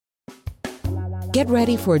Get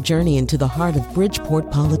ready for a journey into the heart of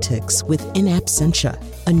Bridgeport politics with In Absentia,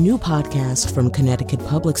 a new podcast from Connecticut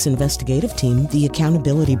Public's investigative team, The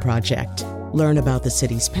Accountability Project. Learn about the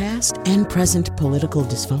city's past and present political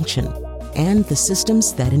dysfunction and the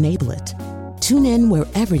systems that enable it. Tune in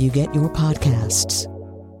wherever you get your podcasts.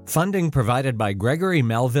 Funding provided by Gregory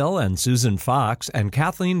Melville and Susan Fox and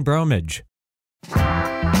Kathleen Bromage.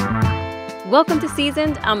 Welcome to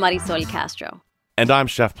Seasoned. I'm Marisol Castro. And I'm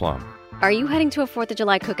Chef Plum. Are you heading to a 4th of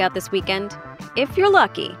July cookout this weekend? If you're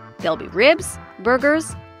lucky, there'll be ribs,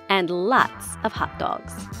 burgers, and lots of hot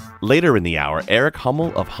dogs. Later in the hour, Eric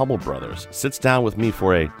Hummel of Hummel Brothers sits down with me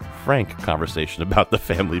for a frank conversation about the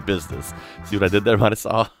family business. See what I did there,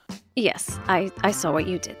 Marisol? Yes, I saw what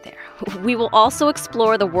you did there. We will also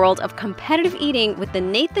explore the world of competitive eating with the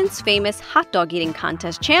Nathan's Famous hot dog eating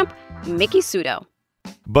contest champ, Miki Sudo.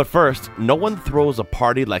 But first, no one throws a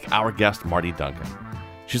party like our guest, Martie Duncan.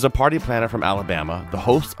 She's a party planner from Alabama, the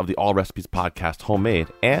host of the All Recipes podcast, Homemade,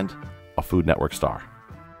 and a Food Network star.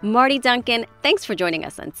 Martie Duncan, thanks for joining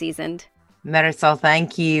us on Seasoned. Marisol,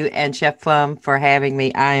 thank you, and Chef Plum for having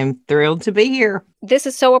me. I am thrilled to be here. This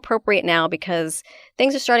is so appropriate now because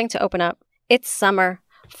things are starting to open up. It's summer.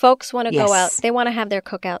 Folks want to go out. They want to have their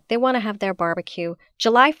cookout. They want to have their barbecue.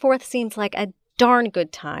 July 4th seems like a darn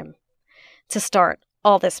good time to start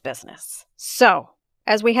all this business. So,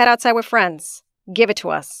 as we head outside with friends, give it to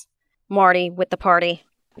us, Martie, with the party.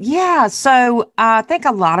 Yeah, so I think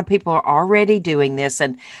a lot of people are already doing this.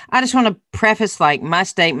 And I just want to preface my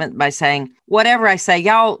statement by saying, whatever I say,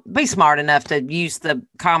 y'all be smart enough to use the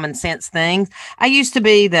common sense things. I used to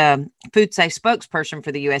be the food safe spokesperson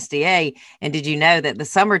for the USDA. And did you know that the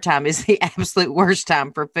summertime is the absolute worst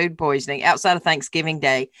time for food poisoning outside of Thanksgiving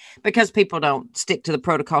Day because people don't stick to the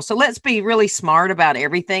protocol. So let's be really smart about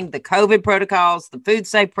everything, the COVID protocols, the food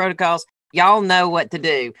safe protocols. Y'all know what to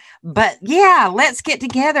do. But yeah, let's get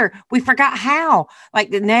together. We forgot how.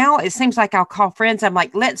 Now it seems like I'll call friends. I'm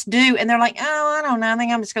like, let's do. And they're like, oh, I don't know. I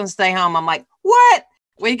think I'm just going to stay home. I'm like, what?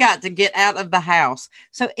 We got to get out of the house.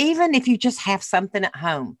 So even if you just have something at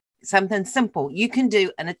home, something simple, you can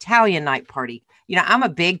do an Italian night party. You know, I'm a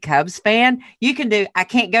big Cubs fan. You can do, I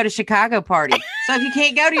can't go to Chicago party. So if you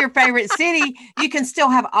can't go to your favorite city, you can still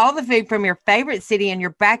have all the food from your favorite city in your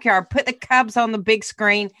backyard. Put the Cubs on the big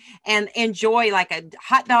screen and enjoy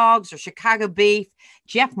hot dogs or Chicago beef.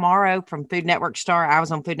 Jeff Morrow from Food Network Star. I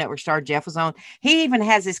was on Food Network Star. Jeff was on. He even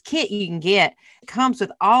has his kit you can get. It comes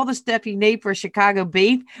with all the stuff you need for Chicago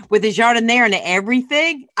beef with his jardiniere and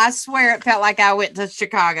everything. I swear it felt like I went to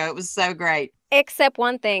Chicago. It was so great. Except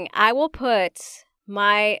one thing. I will put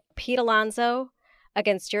my Pete Alonso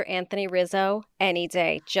against your Anthony Rizzo any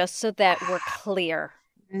day, just so that we're clear.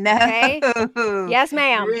 No. Okay? Yes,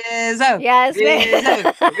 ma'am. Rizzo. Yes,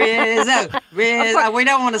 ma'am. Rizzo. We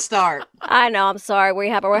don't want to start. I know. I'm sorry.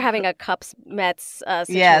 We're having a Cubs Mets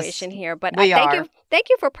situation here, but thank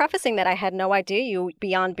you for prefacing that. I had no idea you,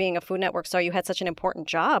 beyond being a Food Network star, you had such an important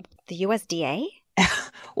job. The USDA.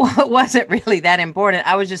 Well, it wasn't really that important.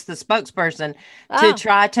 I was just the spokesperson to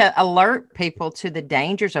try to alert people to the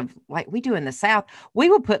dangers of like we do in the South. We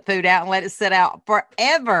will put food out and let it sit out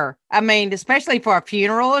forever. I mean, especially for a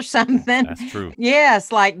funeral or something. That's true. Yes.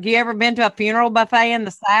 You ever been to a funeral buffet in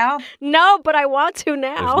the South? No, but I want to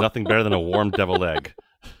now. There's nothing better than a warm deviled egg.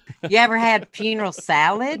 You ever had funeral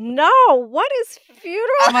salad? No. What is funeral?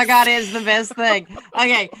 Oh my God, it's the best thing.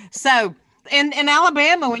 Okay. So in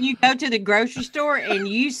Alabama, when you go to the grocery store and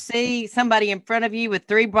you see somebody in front of you with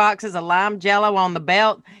 3 boxes of lime jello on the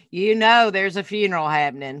belt, you know there's a funeral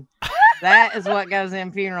happening. That is what goes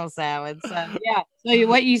in funeral salad. So, yeah. So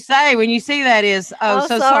what you say when you see that is, so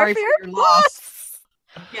sorry for your loss.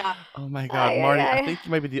 Yeah. Oh my God, Martie, I think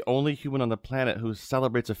you might be the only human on the planet who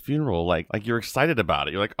celebrates a funeral. Like you're excited about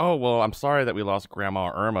it. You're like, oh, well, I'm sorry that we lost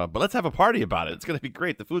Grandma Irma, but let's have a party about it. It's going to be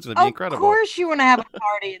great. The food's going to be incredible. Of course you want to have a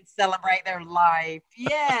party and celebrate their life.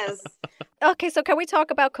 Yes. Okay, so can we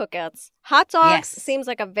talk about cookouts? Hot dogs seems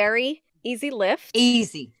like a very easy lift.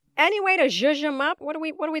 Easy. Any way to zhuzh them up? What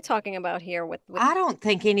are we talking about here? With I don't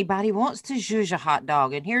think anybody wants to zhuzh a hot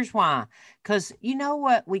dog, and here's why. Because you know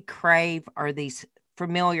what we crave are these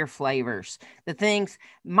familiar flavors. The things,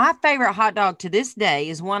 my favorite hot dog to this day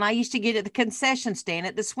is one I used to get at the concession stand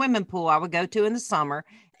at the swimming pool I would go to in the summer.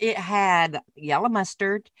 It had yellow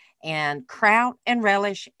mustard and kraut and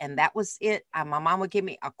relish, and that was it. My mom would give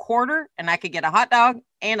me a quarter, and I could get a hot dog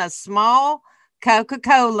and a small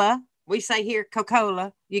Coca-Cola. We say here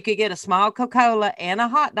Coca-Cola. You could get a small Coca-Cola and a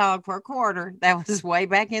hot dog for a quarter. That was way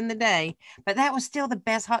back in the day. But that was still the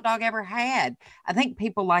best hot dog ever had. I think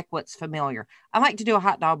people like what's familiar. I like to do a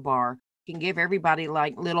hot dog bar. You can give everybody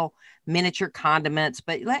like little miniature condiments,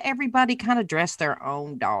 but let everybody kind of dress their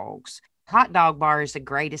own dogs. Hot dog bar is the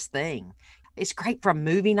greatest thing. It's great for a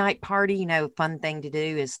movie night party. You know, fun thing to do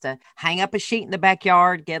is to hang up a sheet in the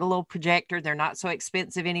backyard, get a little projector. They're not so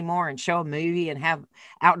expensive anymore, and show a movie and have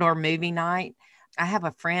outdoor movie night. I have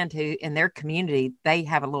a friend who in their community, they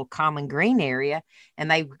have a little common green area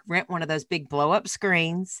and they rent one of those big blow up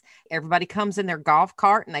screens. Everybody comes in their golf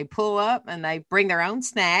cart and they pull up and they bring their own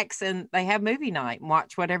snacks and they have movie night and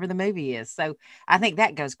watch whatever the movie is. So I think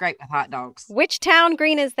that goes great with hot dogs. Which town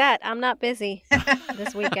green is that? I'm not busy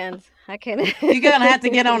this weekend. I can. You're going to have to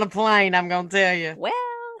get on a plane, I'm going to tell you. Well.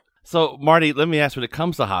 So, Martie, let me ask you, when it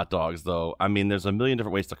comes to hot dogs, though, I mean, there's a million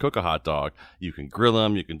different ways to cook a hot dog. You can grill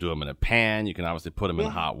them. You can do them in a pan. You can obviously put them in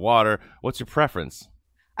hot water. What's your preference?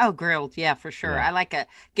 Oh, grilled. Yeah, for sure. Yeah. I like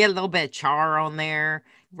get a little bit of char on there,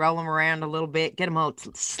 roll them around a little bit, get them all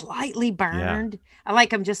slightly burned. Yeah. I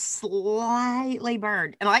like them just slightly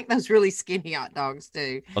burned. And I like those really skinny hot dogs,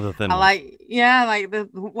 too. Oh, the thin I ones.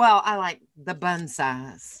 I like the bun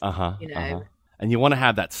size. You know. And you want to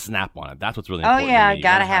have that snap on it. That's what's really important. Oh, yeah. To me.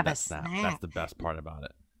 Got to have that a snap. That's the best part about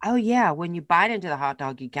it. Oh, yeah. When you bite into the hot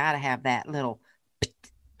dog, you got to have that little,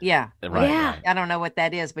 yeah. Right, yeah. Right. I don't know what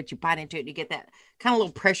that is, but you bite into it and you get that kind of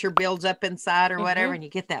little pressure builds up inside or whatever, and you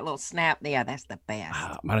get that little snap. Yeah, that's the best.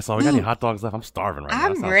 Marisol, we got any hot dogs left? I'm starving right now.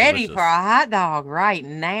 I'm ready for a hot dog right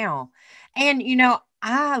now. And, you know,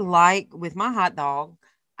 I like, with my hot dog,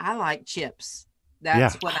 I like chips.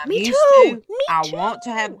 That's what I'm used to. I want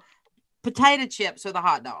to have potato chips with a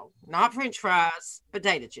hot dog, not French fries,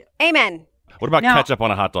 potato chips. Amen. What about ketchup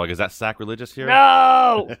on a hot dog? Is that sacrilegious here?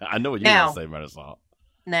 No. I know what you're going to say, Marisol.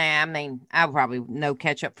 Nah, I mean, I'll probably no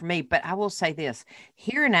ketchup for me, but I will say this.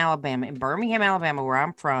 Here in Alabama, in Birmingham, Alabama, where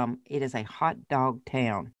I'm from, it is a hot dog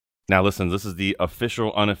town. Now, listen, this is the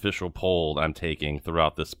official, unofficial poll I'm taking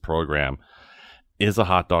throughout this program. Is a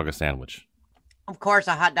hot dog a sandwich? Of course,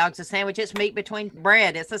 a hot dog's a sandwich. It's meat between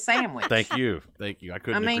bread. It's a sandwich. Thank you. I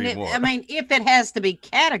couldn't agree more. I mean, if it has to be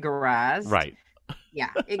categorized. Right. Yeah,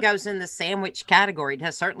 it goes in the sandwich category.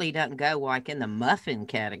 It certainly doesn't go like in the muffin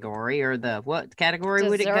category or the what category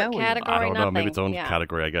would it go in? Category, I don't know. nothing. Maybe its own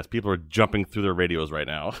category, I guess. People are jumping through their radios right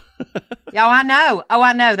now. I know. Oh,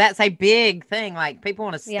 I know. That's a big thing. Like, people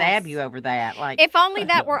want to stab you over that. Like, if only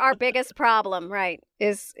that were our biggest problem, right?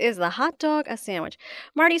 Is the hot dog a sandwich?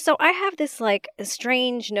 Martie, so I have this like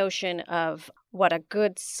strange notion of what a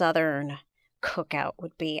good Southern cookout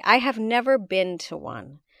would be. I have never been to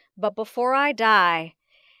one. But before I die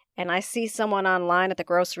and I see someone online at the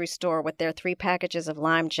grocery store with their 3 packages of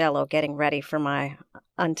lime jello getting ready for my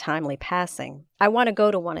untimely passing, I want to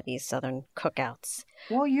go to one of these Southern cookouts.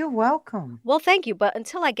 Well, you're welcome. Well, thank you. But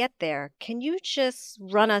until I get there, can you just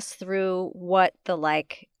run us through what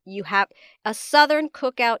you have? A Southern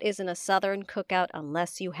cookout isn't a Southern cookout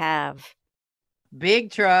unless you have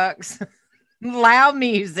big trucks. Loud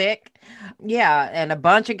music. Yeah. And a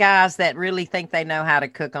bunch of guys that really think they know how to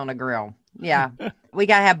cook on a grill. Yeah. We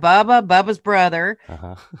got to have Bubba's brother,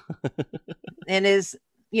 and his,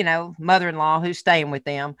 mother-in-law who's staying with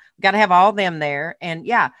them. We got to have all them there. And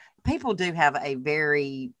yeah, people do have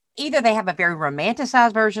either they have a very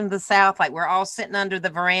romanticized version of the South, like we're all sitting under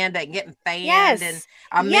the veranda and getting fanned, and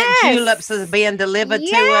our mint juleps is being delivered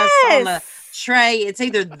to us on a tray. It's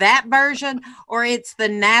either that version or it's the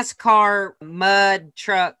NASCAR mud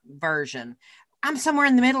truck version. I'm somewhere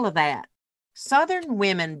in the middle of that. Southern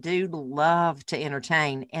women do love to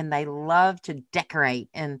entertain, and they love to decorate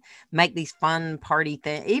and make these fun party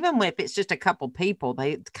things. Even if it's just a couple people,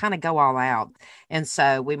 they kind of go all out. And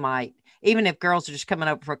so we might, even if girls are just coming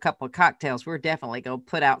over for a couple of cocktails, we're definitely going to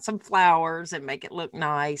put out some flowers and make it look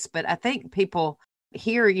nice. But I think people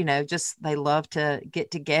here, just they love to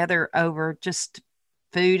get together over just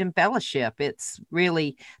food and fellowship. It's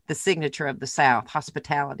really the signature of the South.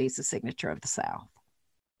 Hospitality is the signature of the South.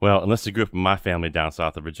 Well, unless you grew up in my family down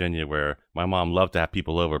south of Virginia, where my mom loved to have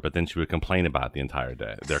people over, but then she would complain about it the entire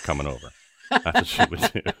day. They're coming over. That's what she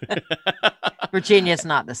would do. Virginia's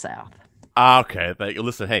not the South. Okay.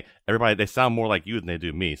 Listen, hey, everybody, they sound more like you than they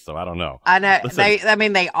do me, so I don't know. I know.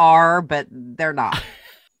 They are, but they're not.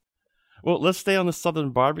 Well, let's stay on the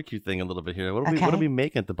Southern barbecue thing a little bit here. What are we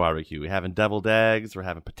making at the barbecue? We're having deviled eggs. We're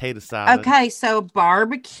having potato salad. Okay, so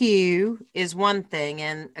barbecue is one thing,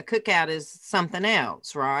 and a cookout is something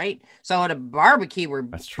else, right? So at a barbecue, we're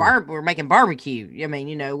making barbecue. I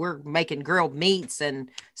mean, we're making grilled meats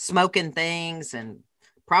and smoking things, and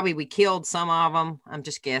probably we killed some of them. I'm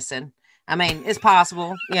just guessing. I mean, it's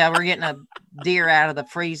possible. Yeah, we're getting a deer out of the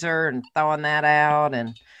freezer and throwing that out,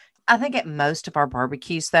 and I think at most of our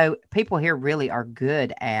barbecues, though, people here really are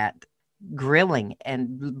good at grilling,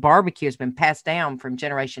 and barbecue has been passed down from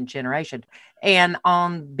generation to generation. And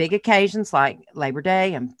on big occasions like Labor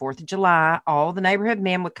Day and 4th of July, all the neighborhood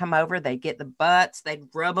men would come over. They'd get the butts, they'd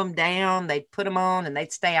rub them down, they'd put them on, and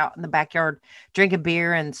they'd stay out in the backyard drinking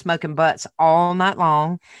beer and smoking butts all night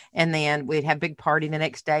long. And then we'd have a big party the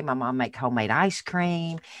next day. My mom make homemade ice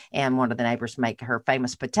cream, and one of the neighbors make her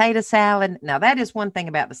famous potato salad. Now, that is one thing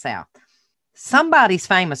about the South. Somebody's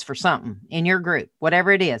famous for something in your group,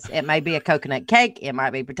 whatever it is. It may be a coconut cake. It might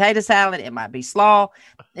be potato salad. It might be slaw.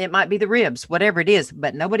 It might be the ribs, whatever it is.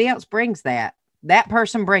 But nobody else brings that. That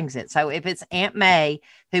person brings it. So if it's Aunt May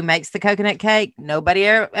who makes the coconut cake, nobody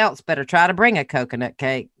else better try to bring a coconut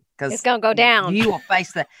cake. Because it's going to go down. You will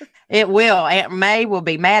face it will. Aunt May will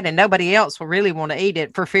be mad, and nobody else will really want to eat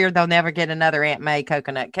it for fear they'll never get another Aunt May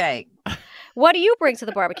coconut cake. What do you bring to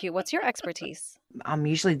the barbecue? What's your expertise? I'm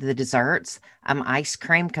usually the desserts. I'm ice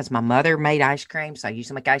cream because my mother made ice cream. So I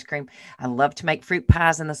usually make ice cream. I love to make fruit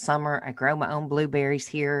pies in the summer. I grow my own blueberries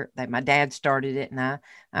here. That my dad started it, and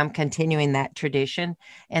I'm continuing that tradition.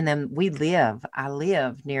 And then I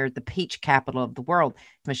live near the peach capital of the world.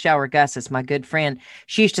 Michelle Regussis, my good friend,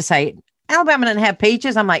 she used to say, Alabama doesn't have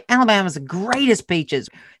peaches. I'm like, Alabama's the greatest peaches.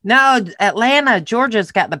 No, Atlanta,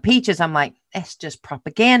 Georgia's got the peaches. I'm like, that's just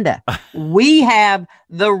propaganda. We have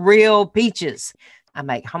the real peaches. I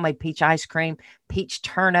make homemade peach ice cream, peach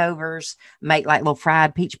turnovers, make like little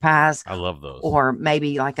fried peach pies. I love those. Or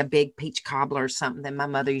maybe like a big peach cobbler or something. Then my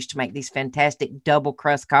mother used to make these fantastic double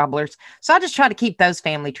crust cobblers. So I just try to keep those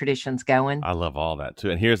family traditions going. I love all that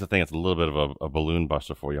too. And here's the thing. It's a little bit of a balloon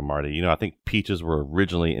buster for you, Martie. You know, I think peaches were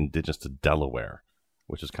originally indigenous to Delaware,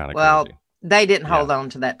 which is kind of crazy. They didn't hold on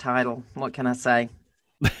to that title. What can I say?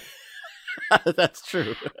 That's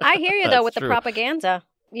true. I hear you, though, with the propaganda.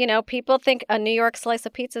 You know, people think a New York slice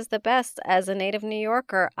of pizza is the best. As a native New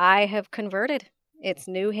Yorker, I have converted. It's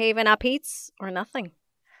New Haven a pizza or nothing.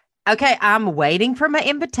 Okay, I'm waiting for my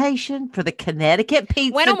invitation for the Connecticut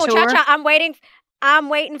pizza Bueno, tour. muchacha, I'm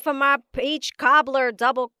waiting for my peach cobbler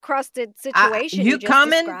double crusted situation. You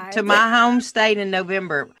coming described. to my home state in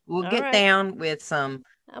November? We'll get right. down with some.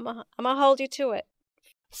 I'm gonna hold you to it.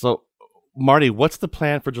 So, Martie, what's the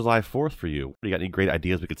plan for July 4th for you? You got any great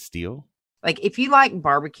ideas we could steal? Like, if you like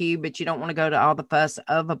barbecue, but you don't want to go to all the fuss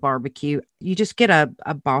of a barbecue, you just get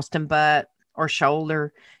a Boston butt or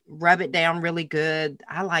shoulder, rub it down really good.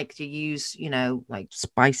 I like to use, like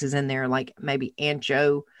spices in there, like maybe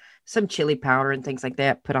ancho, some chili powder and things like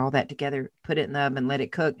that. Put all that together, put it in the oven, let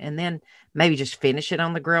it cook, and then maybe just finish it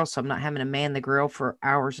on the grill. So I'm not having to man the grill for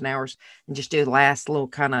hours and hours, and just do the last little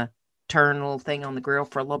kind of turn a little thing on the grill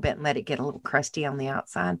for a little bit and let it get a little crusty on the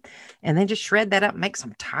outside, and then just shred that up, make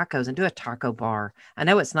some tacos and do a taco bar. I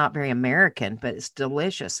know it's not very American, but it's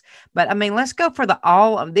delicious. But I mean, let's go for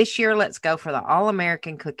this year. Let's go for the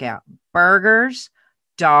all-American cookout: burgers,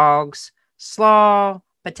 dogs, slaw,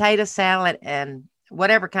 potato salad, and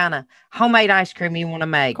whatever kind of homemade ice cream you want to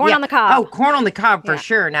make. Corn on the cob. Oh, corn on the cob for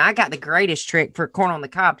sure. Now I got the greatest trick for corn on the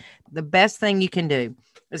cob. The best thing you can do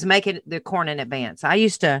is make the corn in advance.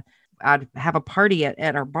 I'd have a party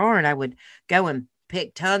at our barn. I would go and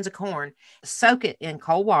pick tons of corn, soak it in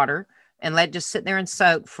cold water, and let it just sit there and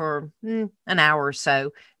soak for an hour or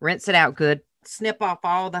so. Rinse it out good. Snip off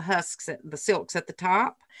all the husks, the silks at the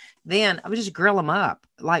top. Then I would just grill them up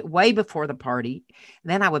like way before the party.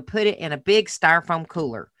 Then I would put it in a big styrofoam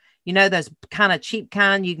cooler. You know, those kind of cheap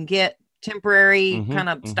kind you can get, temporary kind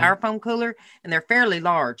of styrofoam cooler, and they're fairly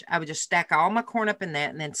large. I would just stack all my corn up in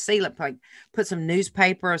that and then seal it, like put some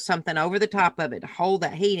newspaper or something over the top of it to hold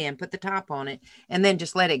that heat in, put the top on it, and then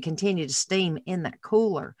just let it continue to steam in that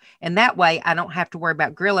cooler. And that way I don't have to worry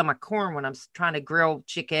about grilling my corn when I'm trying to grill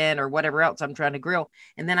chicken or whatever else I'm trying to grill.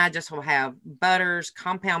 And then I just will have butters,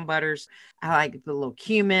 compound butters. I like a little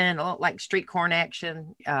cumin, a little like street corn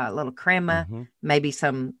action, a little crema, maybe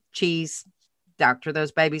some cheese. Doctor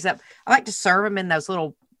those babies up. I like to serve them in those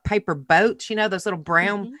little paper boats, those little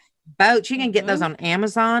brown boats. You can get those on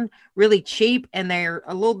Amazon really cheap, and they're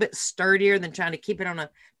a little bit sturdier than trying to keep it on a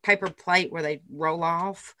paper plate where they roll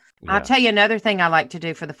off. Yeah. I'll tell you another thing I like to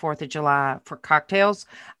do for the 4th of July for cocktails.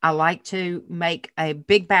 I like to make a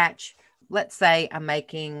big batch. Let's say I'm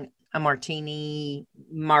making a martini,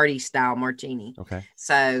 Martie style martini. Okay.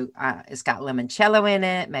 So it's got limoncello in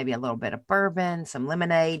it, maybe a little bit of bourbon, some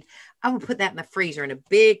lemonade. I will put that in the freezer in a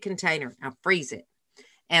big container. I'll freeze it.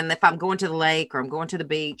 And if I'm going to the lake or I'm going to the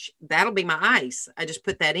beach, that'll be my ice. I just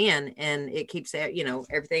put that in and it keeps that,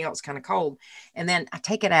 everything else kind of cold. And then I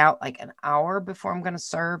take it out like an hour before I'm going to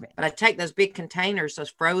serve. But I take those big containers, those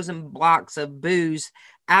frozen blocks of booze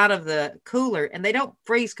out of the cooler, and they don't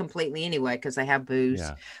freeze completely anyway because they have booze.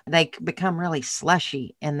 Yeah. They become really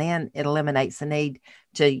slushy, and then it eliminates the need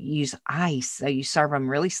to use ice. So you serve them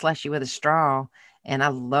really slushy with a straw, and I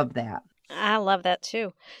love that. I love that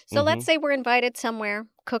too. So let's say we're invited somewhere,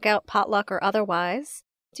 cookout, potluck, or otherwise.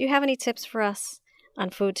 Do you have any tips for us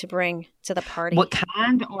on food to bring to the party? What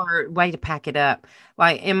kind or way to pack it up?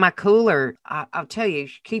 Like in my cooler, I'll tell you,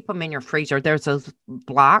 keep them in your freezer. There's those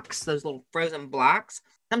blocks, those little frozen blocks.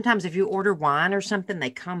 Sometimes if you order wine or something, they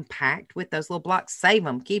come packed with those little blocks. Save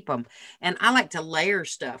them, keep them. And I like to layer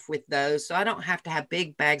stuff with those so I don't have to have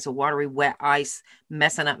big bags of watery, wet ice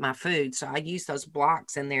messing up my food. So I use those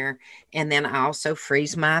blocks in there. And then I also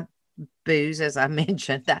freeze my booze, as I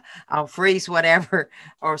mentioned. I'll freeze whatever.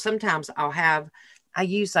 Or sometimes I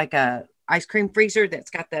use like a ice cream freezer that's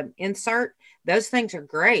got the insert. Those things are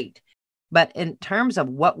great. But in terms of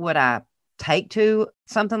what would I take to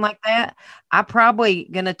something like that, I probably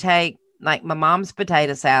gonna take like my mom's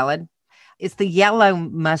potato salad. It's the yellow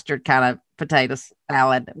mustard kind of potato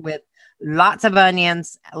salad with lots of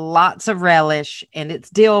onions, lots of relish, and it's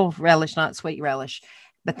dill relish, not sweet relish.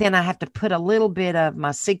 But then I have to put a little bit of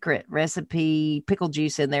my secret recipe pickle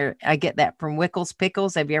juice in there. I get that from Wickles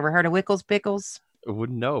Pickles. Have you ever heard of Wickles Pickles? I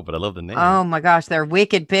wouldn't know, but I love the name. Oh my gosh, they're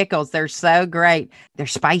wicked pickles. They're so great. They're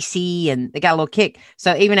spicy and they got a little kick.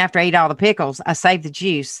 So even after I eat all the pickles, I save the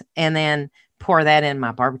juice and then pour that in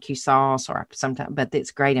my barbecue sauce or sometimes, but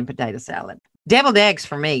it's great in potato salad. Deviled eggs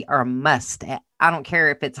for me are a must. I don't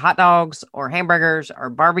care if it's hot dogs or hamburgers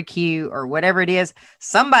or barbecue or whatever it is.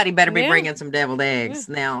 Somebody better be bringing some deviled eggs.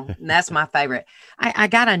 Now, that's my favorite. I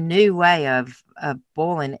got a new way of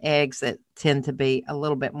boiling eggs that tend to be a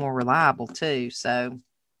little bit more reliable too. So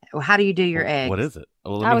how do you do your eggs? What is it?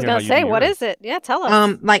 Well, I was going to say, what is it? Yeah, tell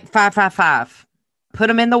us. Like 555. Put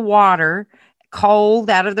them in the water, cold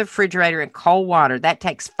out of the refrigerator in cold water. That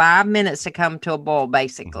takes 5 minutes to come to a boil,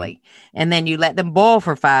 basically. And then you let them boil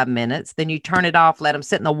for 5 minutes. Then you turn it off, let them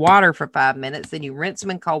sit in the water for 5 minutes. Then you rinse them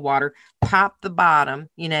in cold water, pop the bottom.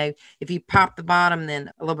 If you pop the bottom, then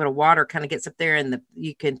a little bit of water kind of gets up there and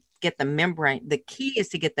you can get the membrane. The key is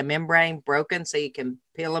to get the membrane broken so you can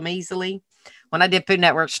peel them easily. When I did Food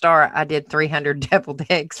Network Star, I did 300 deviled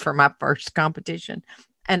eggs for my first competition.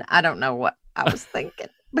 And I don't know what I was thinking.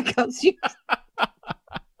 Because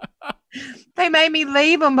they made me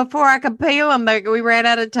leave them before I could peel them. We ran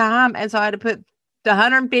out of time. And so I had to put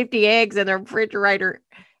 150 eggs in the refrigerator.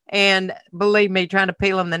 And believe me, trying to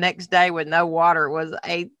peel them the next day with no water was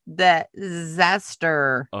a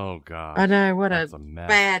disaster. Oh, God. I know. What a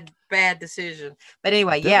bad decision. But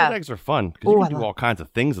anyway, deviled eggs are fun because you can do all kinds of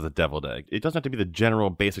things with a deviled egg. It doesn't have to be the general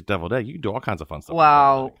basic deviled egg. You can do all kinds of fun stuff.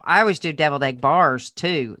 Well, I always do deviled egg bars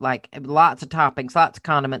too, like lots of toppings, lots of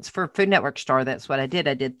condiments. For Food Network Star, that's what I did.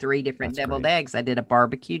 I did 3 different deviled eggs. I did a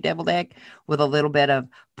barbecue deviled egg with a little bit of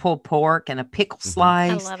pulled pork and a pickle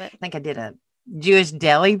slice. I love it. I think I did a Jewish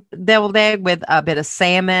deli deviled egg with a bit of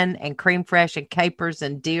salmon and cream fresh and capers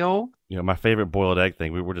and dill. My favorite boiled egg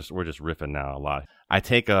thing. We're just riffing now a lot. I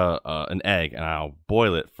take an egg and I'll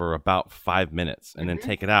boil it for about 5 minutes and then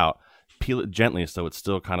take it out, peel it gently so it's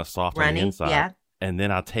still kind of soft on the inside. Yeah. And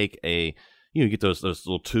then I'll take you get those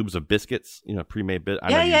little tubes of biscuits, pre-made bit.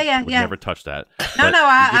 I would never touch that. No, you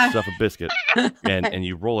get yourself a biscuit and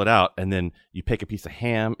you roll it out, and then you pick a piece of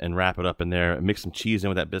ham and wrap it up in there, and mix some cheese in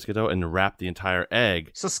with that biscuit dough, and wrap the entire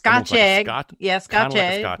egg. So Scotch egg. Scotch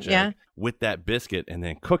egg with that biscuit, and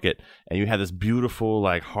then cook it, and you have this beautiful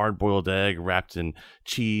hard-boiled egg wrapped in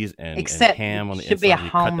cheese and ham on the inside. Should be a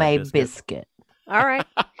homemade biscuit. All right.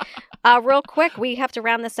 Real quick, we have to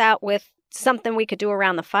round this out with something we could do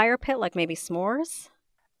around the fire pit, like maybe s'mores?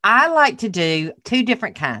 I like to do 2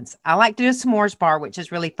 different kinds. I like to do a s'mores bar, which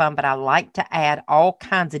is really fun, but I like to add all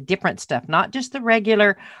kinds of different stuff, not just the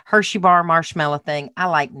regular Hershey bar marshmallow thing. I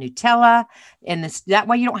like Nutella, and that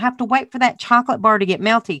way you don't have to wait for that chocolate bar to get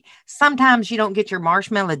melty. Sometimes you don't get your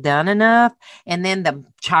marshmallow done enough, and then the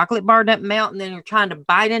chocolate bar doesn't melt, and then you're trying to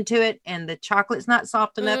bite into it, and the chocolate's not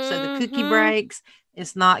soft enough, so the cookie breaks.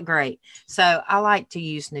 It's not great. So I like to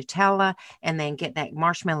use Nutella and then get that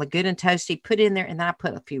marshmallow good and toasty, put in there. And then I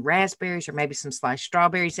put a few raspberries or maybe some sliced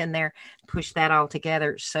strawberries in there, push that all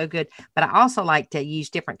together. It's so good. But I also like to use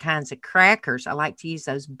different kinds of crackers. I like to use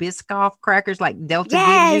those Biscoff crackers like Delta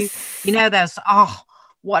gives you. Those,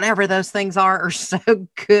 whatever those things are so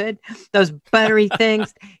good. Those buttery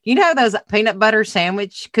things. Those peanut butter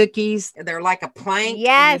sandwich cookies? They're like a plank.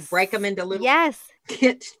 Yes. And you break them into little. Yes.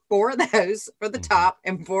 Get 4 of those for the top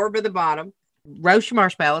and 4 for the bottom. Roast your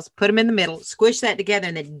marshmallows, put them in the middle, squish that together,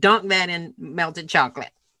 and then dunk that in melted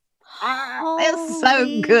chocolate. It's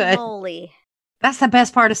so good. Holy. That's the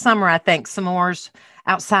best part of summer, I think. S'mores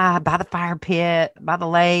outside, by the fire pit, by the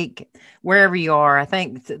lake, wherever you are. I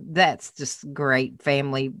think that's just great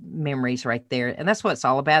family memories right there. And that's what it's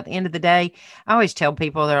all about. At the end of the day, I always tell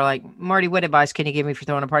people, they're like, Martie, what advice can you give me for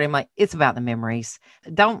throwing a party? I'm like, it's about the memories.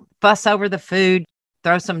 Don't fuss over the food.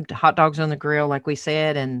 Throw some hot dogs on the grill, like we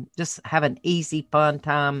said, and just have an easy, fun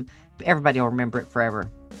time. Everybody will remember it forever.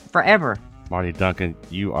 Forever. Martie, Duncan,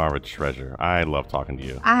 you are a treasure. I love talking to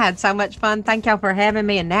you. I had so much fun. Thank y'all for having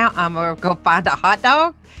me. And now I'm going to go find a hot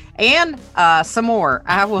dog and some more.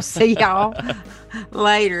 I will see y'all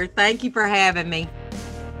later. Thank you for having me.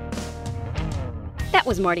 That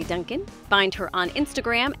was Martie Duncan. Find her on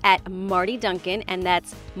Instagram at Martie Duncan, and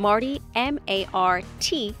that's Martie,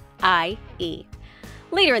 Martie.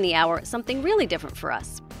 Later in the hour, something really different for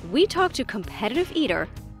us. We talk to competitive eater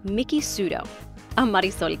Miki Sudo. I'm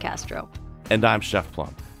Marisol Castro. And I'm Chef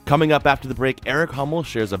Plum. Coming up after the break, Eric Hummel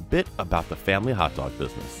shares a bit about the family hot dog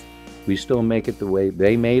business. We still make it the way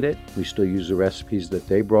they made it. We still use the recipes that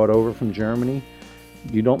they brought over from Germany.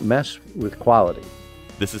 You don't mess with quality.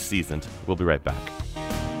 This is Seasoned. We'll be right back.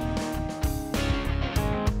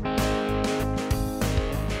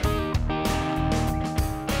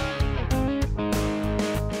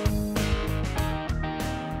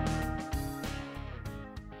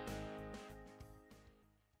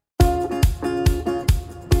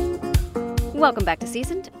 Welcome back to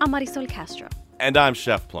Seasoned. I'm Marisol Castro. And I'm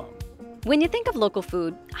Chef Plum. When you think of local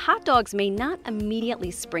food, hot dogs may not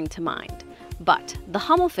immediately spring to mind. But the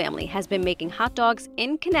Hummel family has been making hot dogs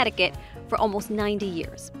in Connecticut for almost 90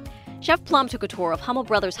 years. Chef Plum took a tour of Hummel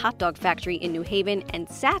Brothers Hot Dog Factory in New Haven and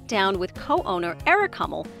sat down with co-owner Eric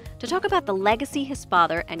Hummel to talk about the legacy his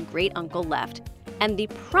father and great-uncle left and the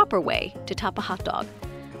proper way to top a hot dog.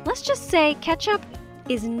 Let's just say ketchup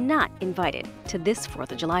is not invited to this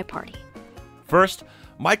 4th of July party. First,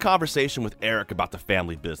 my conversation with Eric about the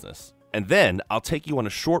family business. And then I'll take you on a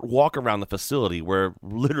short walk around the facility where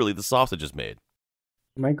literally the sausage is made.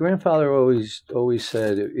 My grandfather always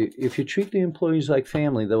said, if you treat the employees like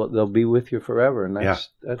family, they'll be with you forever. And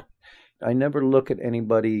I never look at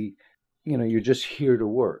anybody, you're just here to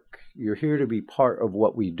work. You're here to be part of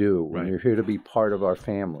what we do. Right. And you're here to be part of our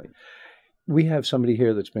family. We have somebody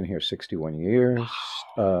here that's been here 61 years.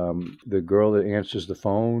 The girl that answers the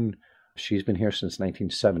phone, she's been here since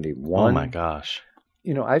 1971. Oh, my gosh.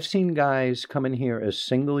 I've seen guys come in here as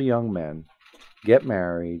single young men, get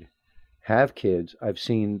married, have kids. I've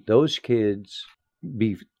seen those kids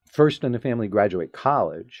be first in the family, graduate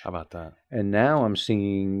college. How about that? And now I'm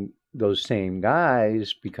seeing those same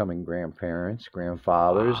guys becoming grandparents,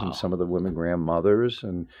 grandfathers, and some of the women grandmothers.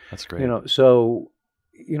 And that's great. So,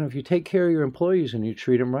 if you take care of your employees and you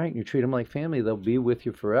treat them right and you treat them like family, they'll be with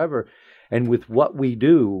you forever. And with what we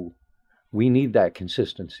do, we need that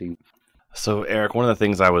consistency. So, Eric, one of the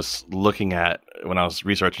things I was looking at when I was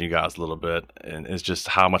researching you guys a little bit and is just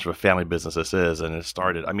how much of a family business this is. And it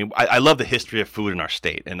started, I love the history of food in our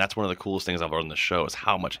state. And that's one of the coolest things I've learned on the show is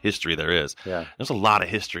how much history there is. Yeah. There's a lot of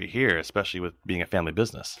history here, especially with being a family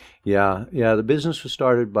business. Yeah. The business was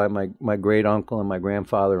started by my great uncle and my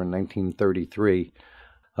grandfather in 1933.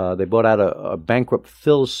 They bought out a bankrupt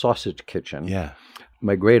Phil's Sausage Kitchen. Yeah.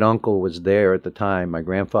 My great uncle was there at the time. My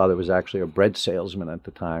grandfather was actually a bread salesman at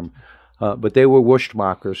the time. But they were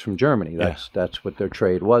Wurstmachers from Germany. That's what their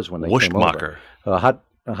trade was when they came over. A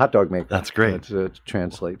hot dog maker. That's great. It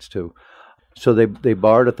translates to. So they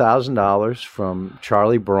borrowed $1,000 from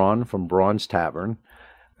Charlie Braun from Braun's Tavern,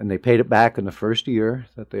 and they paid it back in the first year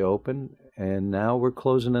that they opened. And now we're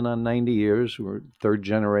closing in on 90 years. We're third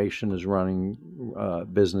generation is running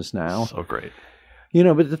business now. So great.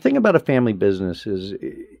 But the thing about a family business is,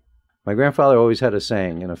 my grandfather always had a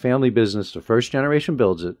saying: in a family business, the first generation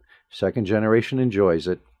builds it, second generation enjoys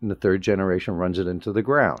it, and the third generation runs it into the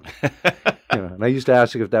ground. And I used to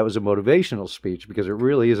ask if that was a motivational speech because it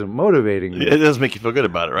really isn't motivating me. It does make you feel good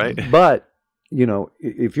about it, right? But,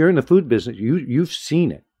 if you're in the food business, you've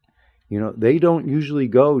seen it. They don't usually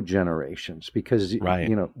go generations because,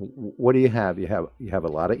 what do you have? You have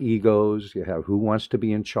a lot of egos. You have who wants to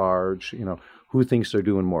be in charge, who thinks they're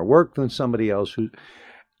doing more work than somebody else.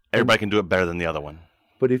 Everybody can do it better than the other one.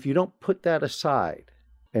 But if you don't put that aside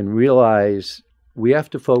and realize we have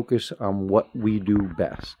to focus on what we do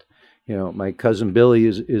best. My cousin Billy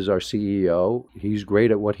is our CEO. He's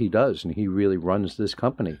great at what he does, and he really runs this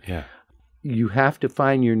company. Yeah. You have to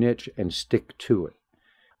find your niche and stick to it.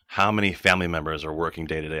 How many family members are working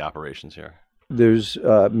day-to-day operations here? There's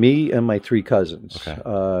me and my 3 cousins.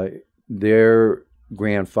 Okay. Their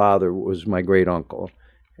grandfather was my great uncle,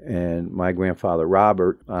 and my grandfather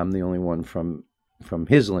Robert. I'm the only one from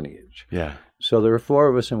his lineage. Yeah. So there are 4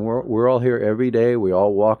 of us, and we're all here every day. We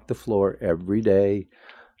all walk the floor every day.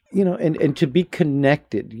 And to be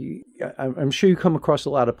connected, I'm sure you come across a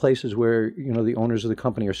lot of places where, the owners of the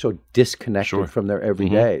company are so disconnected from their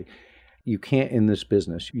everyday. You can't in this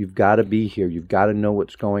business. You've got to be here. You've got to know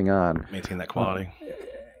what's going on. Maintain that quality.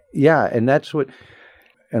 Yeah, and that's what,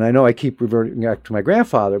 and I know I keep reverting back to my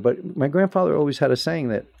grandfather, but my grandfather always had a saying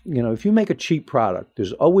that, if you make a cheap product,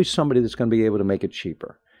 there's always somebody that's going to be able to make it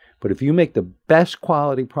cheaper. But if you make the best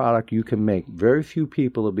quality product you can make, very few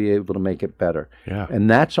people will be able to make it better. Yeah. And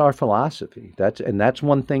that's our philosophy. That's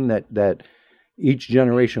one thing that each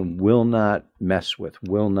generation will not mess with,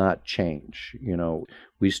 will not change.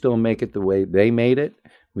 We still make it the way they made it.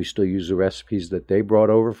 We still use the recipes that they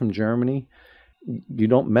brought over from Germany. You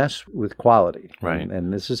don't mess with quality. Right.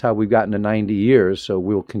 And this is how we've gotten to 90 years, so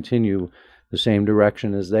we'll continue the same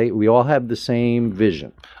direction as they. We all have the same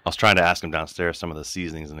vision. I was trying to ask them downstairs some of the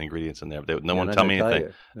seasonings and the ingredients in there. No one would tell me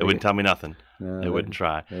anything. They wouldn't tell me nothing. No, they wouldn't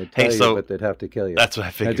try. Hey, but they'd have to kill you. That's what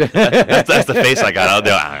I figured. that's the face I got out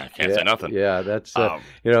there. I can't say nothing. Yeah, that's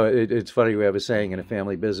it's funny. We have a saying in a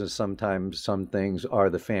family business. Sometimes some things are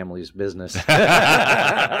the family's business.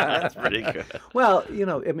 That's pretty good. Well,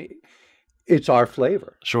 it's our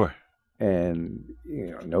flavor. Sure. And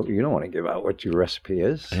you don't want to give out what your recipe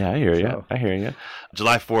is. Yeah, I hear you. I hear you.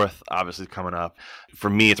 July 4th, obviously coming up. For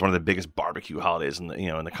me, it's one of the biggest barbecue holidays in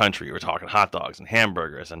the country. We're talking hot dogs and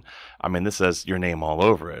hamburgers, and this says your name all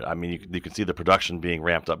over it. You can see the production being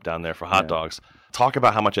ramped up down there for hot dogs. Talk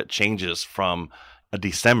about how much it changes from a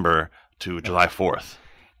December to July 4th.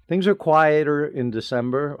 Things are quieter in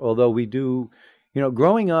December, although we do.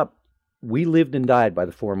 Growing up, we lived and died by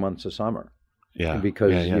the 4 months of summer. Yeah,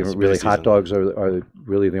 because really hot dogs are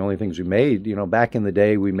really the only things we made. Back in the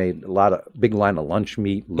day, we made big line of lunch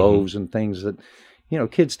meat, loaves, and things that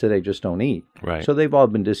kids today just don't eat. Right. So they've all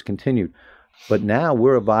been discontinued. But now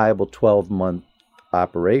we're a viable 12-month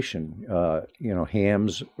operation.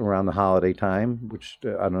 Hams around the holiday time, which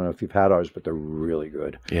I don't know if you've had ours, but they're really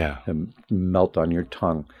good. Yeah, they melt on your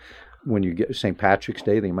tongue. When you get St. Patrick's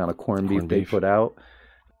Day, the amount of corned beef they put out,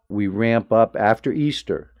 we ramp up after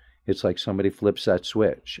Easter. It's like somebody flips that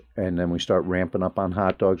switch, and then we start ramping up on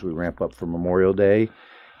hot dogs. We ramp up for Memorial Day,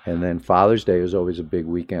 and then Father's Day is always a big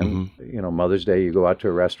weekend. Mother's Day, you go out to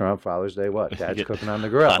a restaurant. Father's Day, what? Dad's cooking on the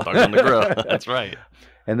grill. Hot dogs on the grill. That's right.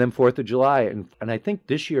 And then 4th of July, and I think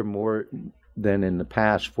this year more than in the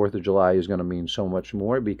past, 4th of July is going to mean so much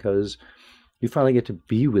more because you finally get to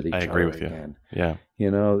be with each other again. I agree with you.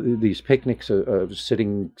 Yeah. These picnics of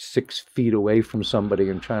sitting 6 feet away from somebody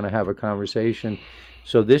and trying to have a conversation.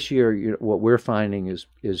 So this year, what we're finding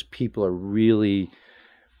is people are really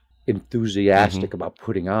enthusiastic about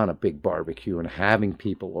putting on a big barbecue and having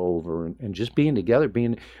people over and just being together,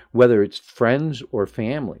 whether it's friends or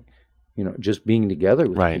family, just being together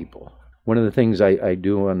with people. One of the things I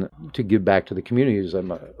do to give back to the community is I'm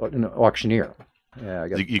an auctioneer. Yeah,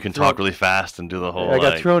 you can talk really fast and do the whole. I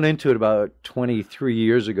got thrown into it about 23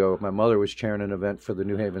 years ago. My mother was chairing an event for the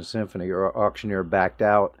New Haven Symphony. Our auctioneer backed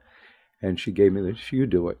out. And she gave me this, you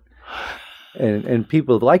do it. And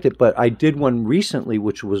people liked it. But I did one recently,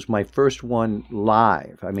 which was my first one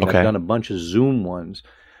live. I've done a bunch of Zoom ones.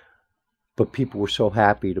 But people were so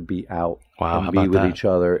happy to be out and be with each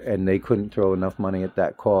other. And they couldn't throw enough money at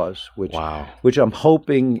that cause. Which I'm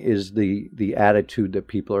hoping is the attitude that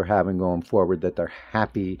people are having going forward, that they're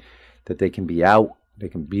happy that they can be out. They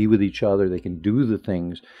can be with each other. They can do the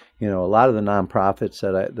things. A lot of the nonprofits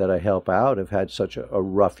that I help out have had such a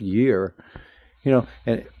rough year,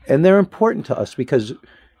 and they're important to us because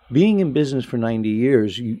being in business for 90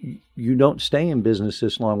 years, you don't stay in business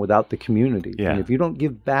this long without the community. Yeah. And if you don't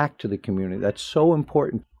give back to the community, that's so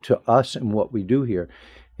important to us and what we do here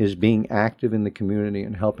is being active in the community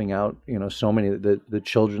and helping out, so many. The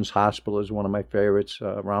Children's Hospital is one of my favorites,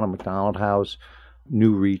 Ronald McDonald House.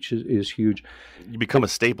 New Reach is huge. You become a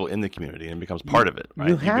staple in the community and it becomes part of it, right?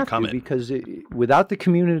 You have to because without the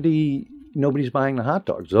community, nobody's buying the hot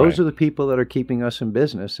dogs. Those are the people that are keeping us in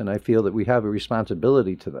business, and I feel that we have a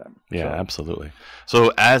responsibility to them. Yeah, absolutely.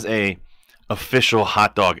 So as a official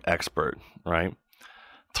hot dog expert, right,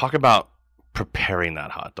 talk about preparing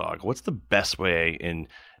that hot dog. What's the best way, in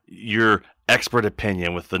your expert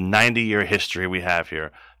opinion, with the 90-year history we have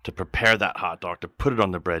here, to prepare that hot dog, to put it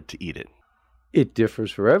on the bread, to eat it? It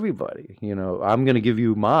differs for everybody. I'm going to give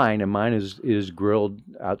you mine, and mine is grilled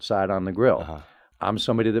outside on the grill. I'm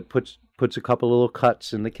somebody that puts a couple little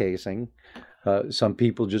cuts in the casing. Some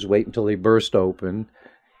people just wait until they burst open.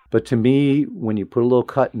 But to me, when you put a little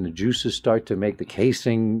cut and the juices start to make the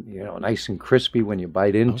casing, nice and crispy when you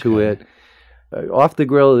bite into it, off the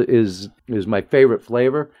grill is my favorite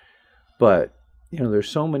flavor. But there's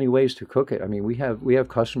so many ways to cook it. I mean, we have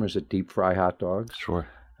customers that deep fry hot dogs. Sure.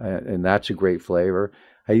 And that's a great flavor.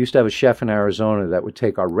 I used to have a chef in Arizona that would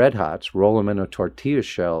take our Red Hots, roll them in a tortilla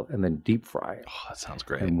shell, and then deep fry it. Oh, that sounds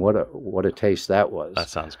great. And what a taste that was. That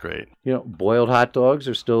sounds great. Boiled hot dogs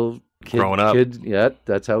are still growing up. Yeah,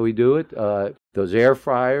 that's how we do it. Those air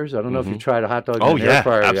fryers. I don't know if you tried a hot dog in an air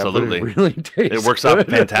fryer. Absolutely. Yet, but it really tastes It works out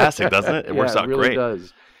fantastic, doesn't it? It works out really great.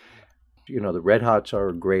 Does. The Red Hots are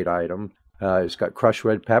a great item. It's got crushed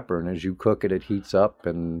red pepper, and as you cook it, it heats up.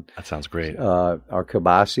 And that sounds great. Our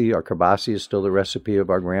kibasi is still the recipe of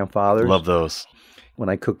our grandfathers. Love those. When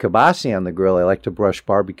I cook kibasi on the grill, I like to brush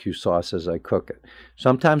barbecue sauce as I cook it.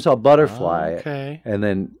 Sometimes I'll butterfly it and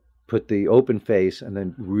then put the open face and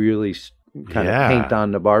then really kind of paint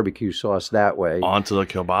on the barbecue sauce that way. Onto the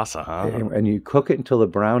kielbasa, huh? And you cook it until the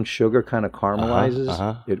brown sugar kind of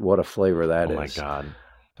caramelizes. What a flavor that is. Oh, my God.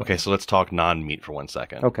 Okay, so let's talk non-meat for 1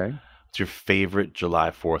 second. Okay. What's your favorite July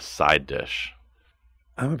 4th side dish?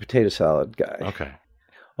 I'm a potato salad guy. Okay.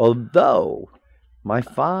 Although my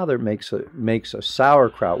father makes a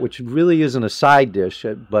sauerkraut, which really isn't a side dish,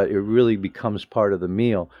 but it really becomes part of the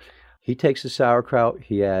meal. He takes the sauerkraut,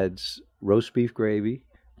 he adds roast beef gravy,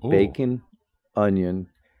 bacon, onion,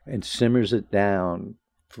 and simmers it down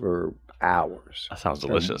for hours. That sounds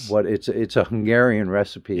delicious. It's a Hungarian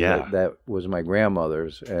recipe that was my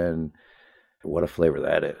grandmother's, and what a flavor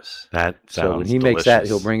that is. That sounds So when he delicious. makes that,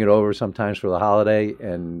 he'll bring it over sometimes for the holiday,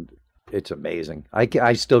 and it's amazing.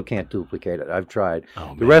 I still can't duplicate it. I've tried.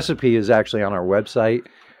 The recipe is actually on our website.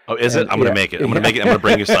 Oh, is it? I'm going to make it. I'm going to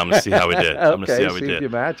bring you some to see how we did. I'm going to see how we did. If you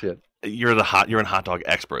match it. You're a hot dog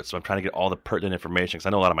expert, so I'm trying to get all the pertinent information because I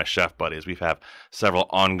know a lot of my chef buddies. We've had several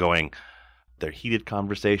ongoing, they're heated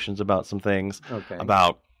conversations about some things,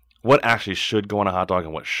 about what actually should go on a hot dog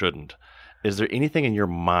and what shouldn't. Is there anything in your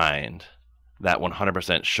mind that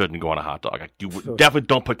 100% shouldn't go on a hot dog? Like, you definitely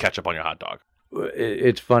don't put ketchup on your hot dog.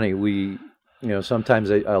 It's funny. Sometimes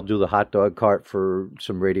I'll do the hot dog cart for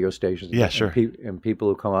some radio stations. Yeah, sure. And people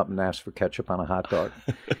who come up and ask for ketchup on a hot dog.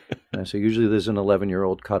 And so usually there's an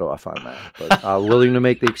 11-year-old cutoff on that. But I'm willing to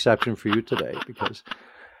make the exception for you today because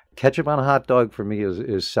ketchup on a hot dog for me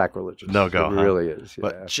is sacrilegious. No go. It really is. Yeah.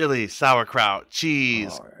 But chili, sauerkraut,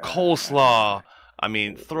 cheese, coleslaw. I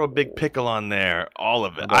mean, throw a big pickle on there, all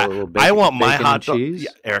of it. I want my hot dog,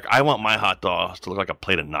 Eric. I want my hot dogs to look like a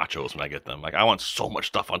plate of nachos when I get them. Like, I want so much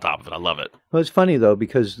stuff on top of it. I love it. Well, it's funny though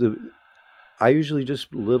because I usually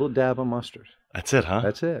just little dab of mustard. That's it, huh?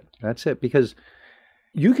 That's it. Because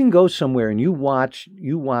you can go somewhere and you watch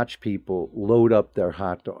people load up their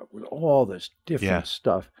hot dog with all this different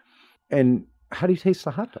stuff, and how do you taste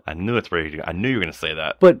the hot dog? I knew I knew you were going to say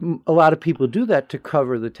that. But a lot of people do that to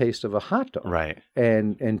cover the taste of a hot dog. Right.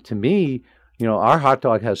 And to me, our hot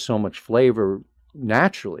dog has so much flavor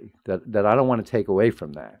naturally that I don't want to take away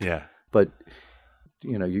from that. Yeah. But,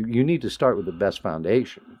 you need to start with the best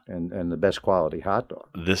foundation and the best quality hot dog.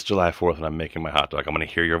 This July 4th when I'm making my hot dog, I'm going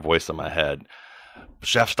to hear your voice in my head.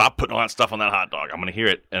 Chef, stop putting all that stuff on that hot dog. I'm going to hear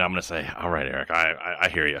it, and I'm going to say, all right, Eric, I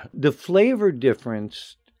hear you. The flavor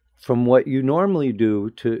difference from what you normally do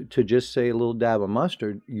to just say a little dab of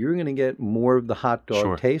mustard, you're going to get more of the hot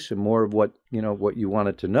dog taste and more of what you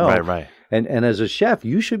wanted to know. Right. And as a chef,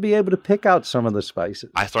 you should be able to pick out some of the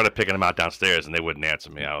spices. I started picking them out downstairs, and they wouldn't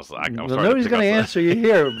answer me. I was like, nobody's going to answer you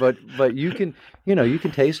here, but you can, you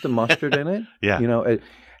can taste the mustard in it. Yeah.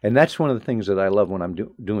 And that's one of the things that I love when I'm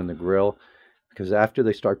doing the grill, because after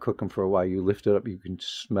they start cooking for a while, you lift it up, you can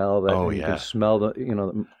smell that. You can smell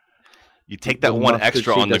the, You take that one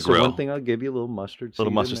extra on the grill. One thing I'll give you, a little mustard seed.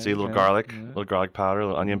 Little mustard seed, little garlic, little garlic powder,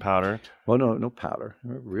 little onion powder. Well, no powder,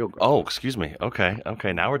 real garlic. Oh, excuse me. Okay,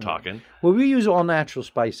 now we're talking. Well, we use all natural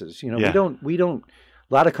spices. We don't.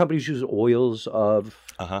 A lot of companies use oils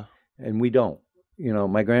and we don't.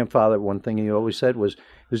 My grandfather, one thing he always said was,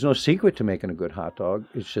 "There's no secret to making a good hot dog.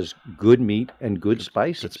 It's just good meat and good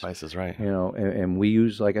spices." Good spices, right? And we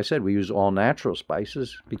use, like I said, we use all natural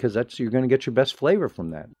spices because you're going to get your best flavor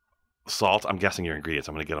from that. Salt, I'm guessing your ingredients.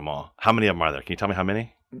 I'm going to get them all. How many of them are there? Can you tell me how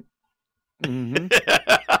many? Mm-hmm.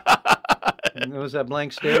 Was that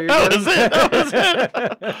blank stare? That was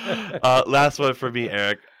it. Last one for me,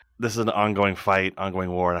 Eric. This is an ongoing fight,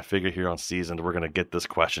 ongoing war, and I figure here on Seasoned, we're going to get this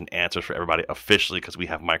question answered for everybody officially because we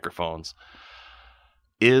have microphones.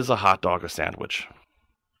 Is a hot dog a sandwich?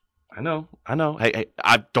 I know. Hey,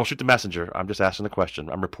 don't shoot the messenger. I'm just asking the question.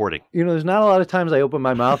 I'm reporting. There's not a lot of times I open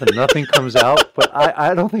my mouth and nothing comes out, but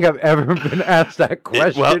I don't think I've ever been asked that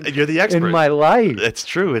question. Well, you're the expert in my life. It's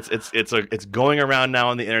true. It's going around now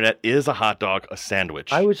on the internet. Is a hot dog a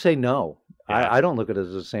sandwich? I would say no. Yeah. I don't look at it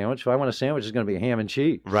as a sandwich. If I want a sandwich, it's going to be ham and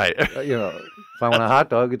cheese. Right. If I want a hot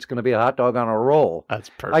dog, it's going to be a hot dog on a roll. That's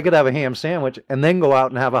perfect. I could have a ham sandwich and then go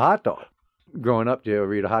out and have a hot dog. Growing up, do you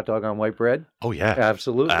ever eat a hot dog on white bread? Oh, yeah.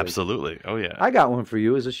 Absolutely. Oh, yeah. I got one for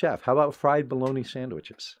you as a chef. How about fried bologna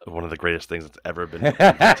sandwiches? One of the greatest things that's ever been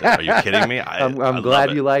invented. Are you kidding me? I'm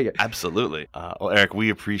glad you like it. Absolutely. Well, Eric, we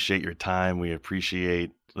appreciate your time. We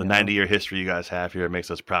appreciate the 90-year history you guys have here. It makes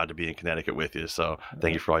us proud to be in Connecticut with you. So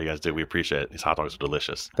thank you for all you guys do. We appreciate it. These hot dogs are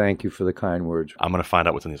delicious. Thank you for the kind words. I'm going to find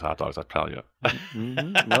out what's in these hot dogs. I'll tell you.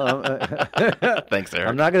 Thanks, Eric.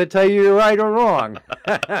 I'm not going to tell you you're right or wrong.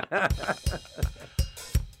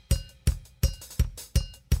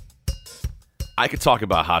 I could talk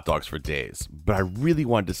about hot dogs for days, but I really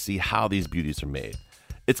wanted to see how these beauties are made.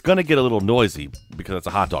 It's going to get a little noisy because it's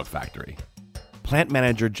a hot dog factory. Plant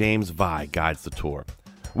manager James Vi guides the tour.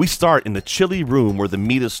 We start in the chilly room where the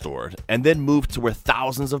meat is stored, and then move to where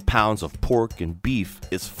thousands of pounds of pork and beef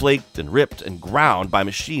is flaked and ripped and ground by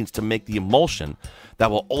machines to make the emulsion that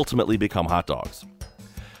will ultimately become hot dogs.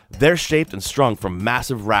 They're shaped and strung from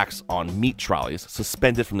massive racks on meat trolleys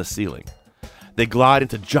suspended from the ceiling. They glide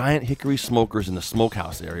into giant hickory smokers in the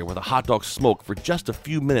smokehouse area where the hot dogs smoke for just a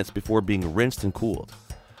few minutes before being rinsed and cooled.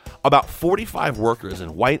 About 45 workers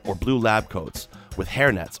in white or blue lab coats with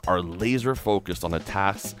hairnets are laser focused on the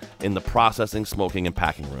tasks in the processing, smoking, and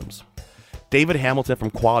packing rooms. David Hamilton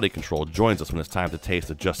from Quality Control joins us when it's time to taste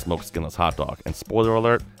a Just Smoked Skinless hot dog. And spoiler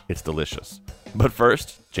alert, it's delicious. But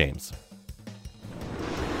first, James.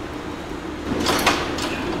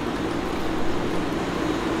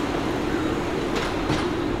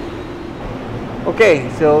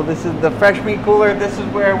 Okay, so this is the fresh meat cooler. This is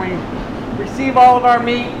where we receive all of our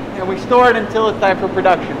meat and we store it until it's time for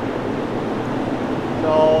production.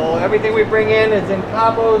 So everything we bring in is in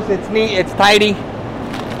combos, it's neat, it's tidy.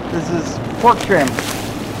 This is pork trim.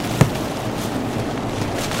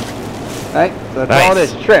 Right? So that's all it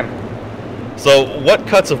is, trim. So what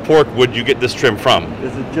cuts of pork would you get this trim from?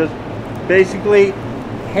 This is just basically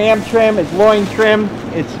ham trim, it's loin trim,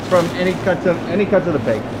 it's from any cuts of the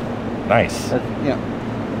pig. Nice.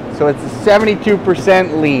 So it's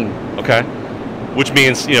 72% lean. Okay. Which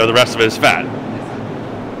means, the rest of it is fat.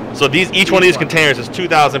 So each one of these containers is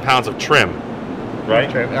 2,000 pounds of trim,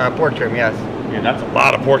 right? Pork trim, yes. Yeah, that's a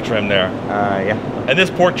lot of pork trim there. Yeah. And this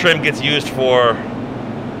pork trim gets used for?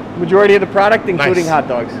 Majority of the product, including hot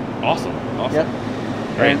dogs. Awesome. Yep.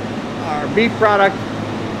 And our beef product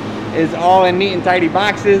is all in neat and tidy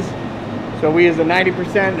boxes. So we use a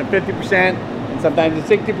 90%, a 50%, and sometimes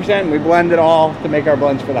a 60%, and we blend it all to make our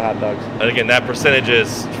blends for the hot dogs. And again, that percentage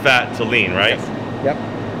is fat to lean, right? Yes. Yep.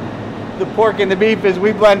 The pork and the beef is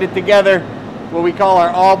we blend it together, what we call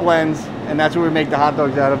our all blends, and that's what we make the hot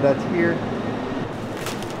dogs out of. That's here.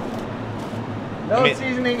 No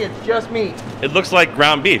seasoning, it's just meat. It looks like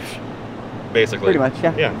ground beef, basically. Pretty much,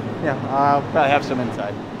 yeah. Yeah. I'll probably have some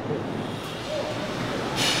inside.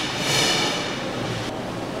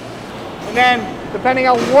 And then, depending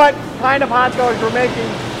on what kind of hot dogs we're making,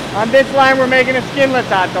 on this line we're making a skinless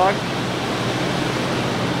hot dog.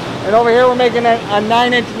 And over here we're making a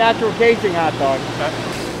 9-inch natural casing hot dog. Okay.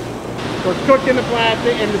 So it's cooked in the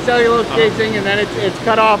plastic, in the cellulose casing, and then it's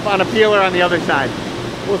cut off on a peeler on the other side.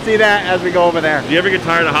 We'll see that as we go over there. Do you ever get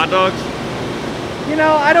tired of hot dogs?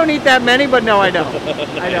 I don't eat that many, but no, I don't.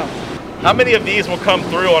 I don't. How many of these will come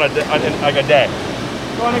through on a day?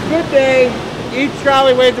 So on a good day, each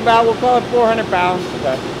trolley weighs about, we'll call it 400 pounds.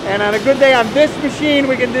 Okay. And on a good day on this machine,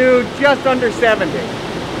 we can do just under 70.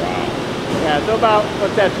 Yeah, so about,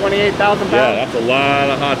 what's that, 28,000 pounds? Yeah, that's a lot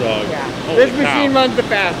of hot dogs. Yeah, this machine runs the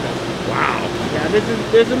fastest. Wow. Yeah,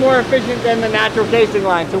 this is more efficient than the natural casing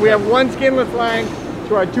line. So we have one skinless line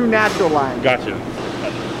to our two natural lines. Gotcha.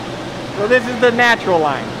 So this is the natural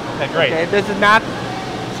line. Okay, great. Okay, this is not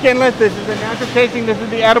skinless, this is the natural casing, this is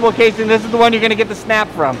the edible casing, this is the one you're going to get the snap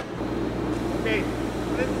from. Okay,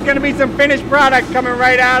 this is going to be some finished product coming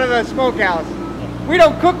right out of the smokehouse. We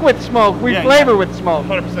don't cook with smoke, we flavor with smoke.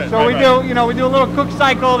 100%. So we do a little cook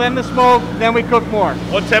cycle, then the smoke, then we cook more.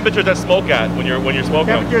 What temperature does that smoke at when you're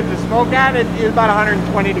smoking? Temperature the smoke at is about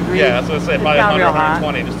 120 degrees. Yeah, that's what I say, probably 100,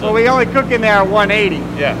 120. Well, we only cook in there at 180.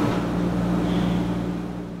 Yeah.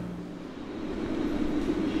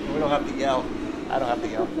 We don't have to yell. I don't have to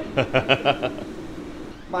yell.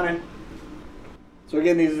 Come on in. So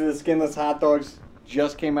again, these are the skinless hot dogs.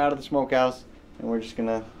 Just came out of the smokehouse, and we're just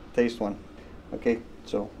gonna taste one. Okay,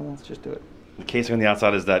 So let's just do it. The casing on the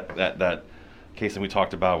outside is that casing we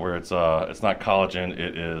talked about, where it's not collagen.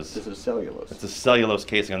 This is cellulose. It's a cellulose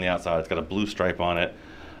casing on the outside. It's got a blue stripe on it,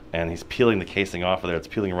 and he's peeling the casing off of there. It's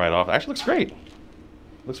peeling right off. It actually looks great.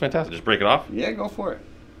 Looks fantastic. Just break it off. Yeah, go for it.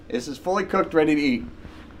 This is fully cooked, ready to eat.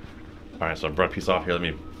 All right, so I brought a piece off here.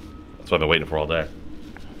 That's what I've been waiting for all day.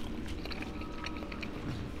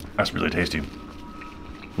 That's really tasty.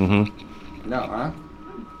 Mm-hmm. No, huh?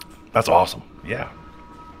 That's awesome. Yeah.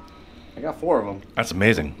 I got 4 of them. That's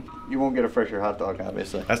amazing. You won't get a fresher hot dog,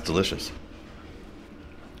 obviously. That's delicious.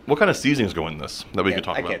 What kind of seasonings go in this that we can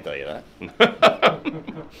talk about? I can't tell you that.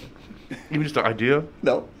 Even just an idea?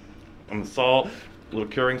 No. And the salt, a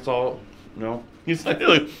little curing salt. No. He's like,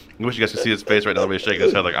 I wish you guys could see his face right now. Everybody's shaking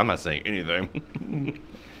his head like, I'm not saying anything.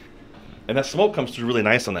 And that smoke comes through really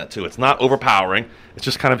nice on that too. It's not overpowering. It's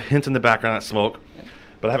just kind of hints in the background of that smoke.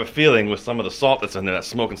 But I have a feeling with some of the salt that's in there, that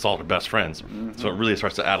smoke and salt are best friends. Mm-hmm. So it really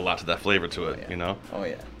starts to add a lot to that flavor to it, you know? Oh,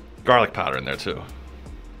 yeah. Garlic powder in there too.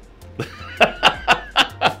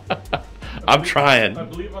 I'm trying. I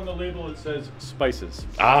believe on the label it says spices.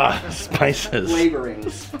 Ah, spices.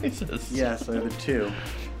 Flavorings. Spices. Yes, there are the 2.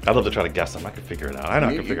 I'd love to try to guess them. I can figure it out. I know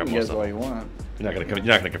I can figure out most of them. Guess all you want. You're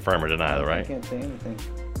not gonna confirm or deny, though, right? I can't say anything.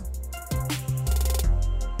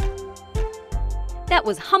 That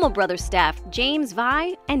was Hummel Brothers staff James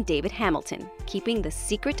Vi and David Hamilton, keeping the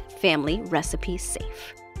secret family recipe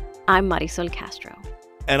safe. I'm Marisol Castro.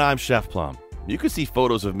 And I'm Chef Plum. You can see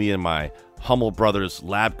photos of me in my Hummel Brothers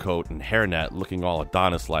lab coat and hairnet looking all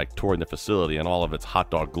Adonis-like touring the facility in all of its hot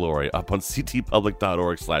dog glory up on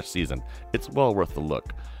ctpublic.org/season. It's well worth the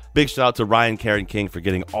look. Big shout out to Ryan Karen King for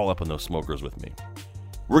getting all up on those smokers with me.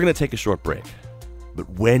 We're going to take a short break. But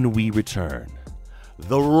when we return,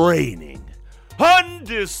 the reigning,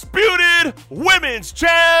 undisputed women's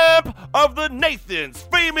champ of the Nathan's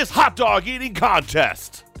famous hot dog eating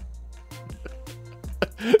contest.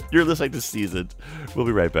 You're listening to Seasoned. We'll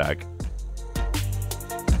be right back.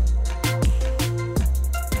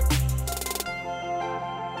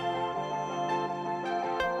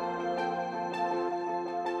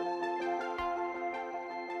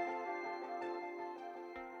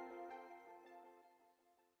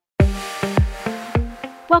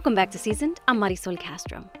 Welcome back to Seasoned. I'm Marisol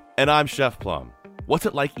Castro. And I'm Chef Plum. What's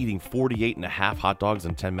it like eating 48 and a half hot dogs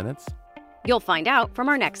in 10 minutes? You'll find out from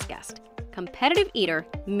our next guest, competitive eater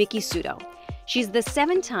Miki Sudo. She's the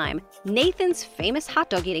 7-time Nathan's famous hot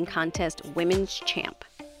dog eating contest women's champ.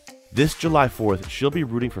 This July 4th, she'll be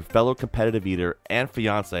rooting for fellow competitive eater and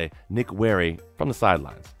fiance Nick Wary from the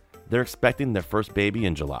sidelines. They're expecting their first baby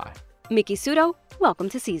in July. Miki Sudo, welcome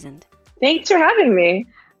to Seasoned. Thanks for having me.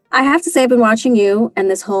 I have to say, I've been watching you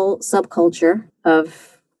and this whole subculture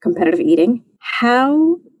of competitive eating.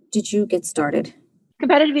 How did you get started?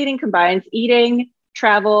 Competitive eating combines eating,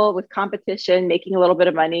 travel with competition, making a little bit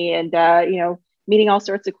of money, and, meeting all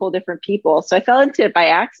sorts of cool different people. So I fell into it by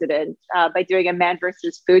accident by doing a man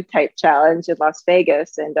versus food type challenge in Las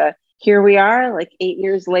Vegas. And here we are like 8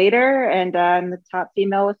 years later, and I'm the top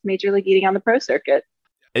female with Major League Eating on the pro circuit.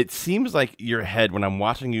 It seems like your head, when I'm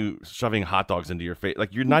watching you shoving hot dogs into your face,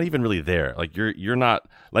 like you're not even really there. Like you're not,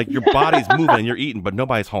 like your body's moving and you're eating, but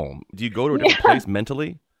nobody's home. Do you go to a different place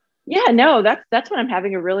mentally? Yeah, no, that's when I'm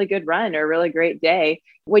having a really good run or a really great day.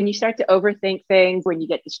 When you start to overthink things, when you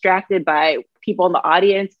get distracted by people in the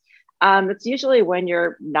audience, it's usually when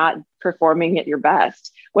you're not performing at your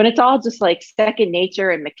best. When it's all just like second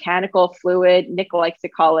nature and mechanical fluid, Nick likes to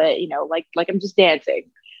call it, like I'm just dancing.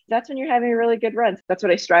 That's when you're having a really good run. That's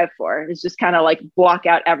what I strive for. It's just kind of like block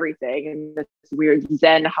out everything in this weird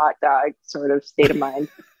Zen hot dog sort of state of mind.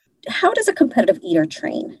 How does a competitive eater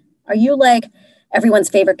train? Are you like everyone's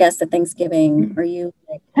favorite guest at Thanksgiving? Are you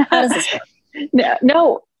like, how does this work?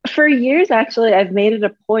 No, for years, actually, I've made it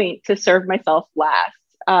a point to serve myself last.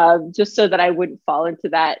 Just so that I wouldn't fall into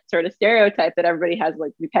that sort of stereotype that everybody has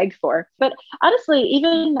like me pegged for. But honestly,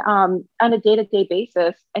 even on a day-to-day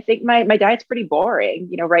basis, I think my diet's pretty boring.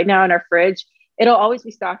 Right now in our fridge, it'll always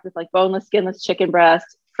be stocked with like boneless, skinless chicken breast,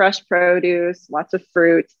 fresh produce, lots of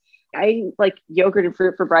fruit. I like yogurt and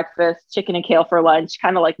fruit for breakfast, chicken and kale for lunch,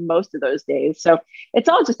 kind of like most of those days. So it's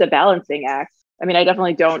all just a balancing act. I mean, I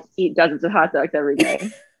definitely don't eat dozens of hot dogs every day.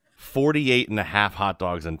 48 and a half hot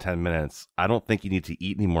dogs in 10 minutes. I don't think you need to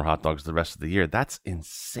eat any more hot dogs the rest of the year. That's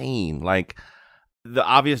insane. Like, the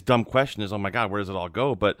obvious dumb question is, oh my God, where does it all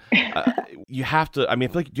go? But you have to, I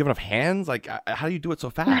feel like you have enough hands. Like, how do you do it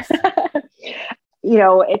so fast?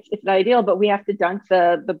 It's not ideal, but we have to dunk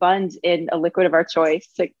the buns in a liquid of our choice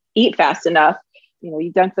to eat fast enough.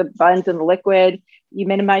 You dunk the buns in the liquid, you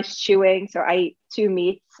minimize chewing. So I eat 2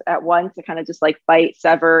 meats at once to kind of just like bite,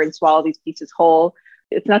 sever, and swallow these pieces whole.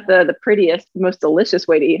 It's not the prettiest, most delicious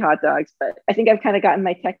way to eat hot dogs, but I think I've kind of gotten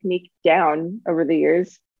my technique down over the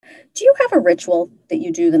years. Do you have a ritual that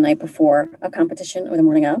you do the night before a competition or the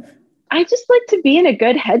morning of? I just like to be in a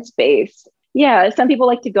good headspace. Yeah, some people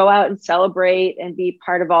like to go out and celebrate and be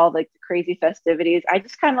part of all like the crazy festivities. I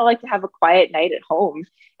just kind of like to have a quiet night at home.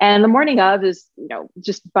 And the morning of is,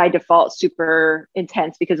 just by default super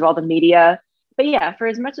intense because of all the media. But yeah, for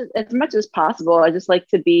as much as possible, I just like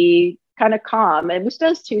to be kind of calm, and which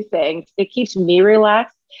does two things. It keeps me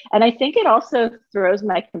relaxed, and I think it also throws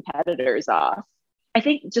my competitors off. I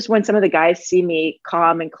think just when some of the guys see me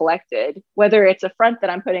calm and collected, whether it's a front that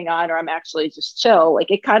I'm putting on or I'm actually just chill, like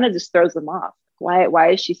it kind of just throws them off.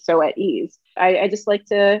 Why is she so at ease? I just like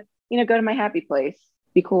to, go to my happy place,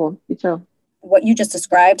 be cool, be chill. What you just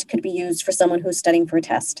described could be used for someone who's studying for a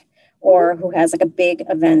test or who has like a big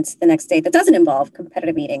event the next day that doesn't involve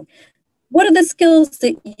competitive eating. What are the skills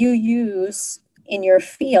that you use in your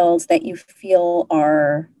field that you feel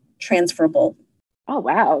are transferable? Oh,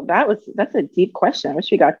 wow. That's a deep question. I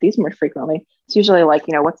wish we got these more frequently. It's usually like,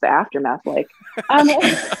 what's the aftermath like?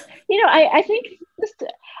 I think just,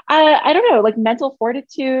 I don't know, like mental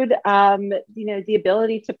fortitude, the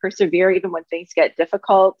ability to persevere even when things get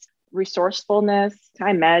difficult, resourcefulness,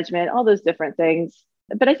 time management, all those different things.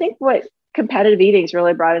 But I think what competitive eating's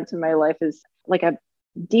really brought into my life is like a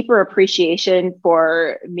deeper appreciation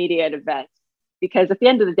for media and events. Because at the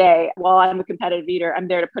end of the day, while I'm a competitive eater, I'm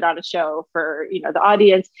there to put on a show for, the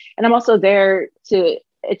audience. And I'm also there to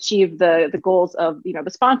achieve the goals of, the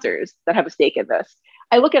sponsors that have a stake in this.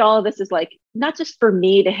 I look at all of this as like, not just for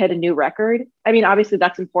me to hit a new record. I mean, obviously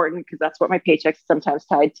that's important because that's what my paycheck's sometimes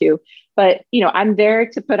tied to. But, I'm there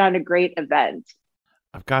to put on a great event.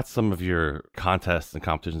 I've got some of your contests and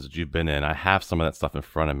competitions that you've been in. I have some of that stuff in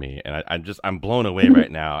front of me. And I'm blown away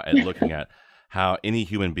right now at looking at how any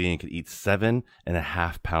human being could eat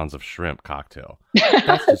 7.5 pounds of shrimp cocktail.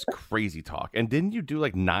 That's just crazy talk. And didn't you do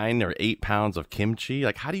like 9 or 8 pounds of kimchi?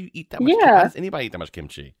 Like, how do you eat that much? How does anybody eat that much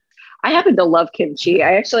kimchi? I happen to love kimchi.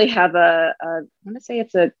 I actually have I want to say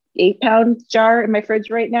it's a 8-pound jar in my fridge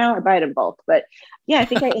right now. I buy it in bulk, but yeah, I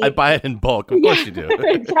think I buy it in bulk. Of course you do.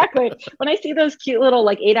 Exactly. When I see those cute little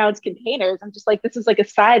like 8-ounce containers, I'm just like, this is like a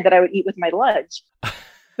side that I would eat with my lunch.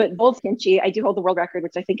 But bold kimchi, I do hold the world record,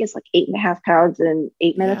 which I think is like 8.5 pounds in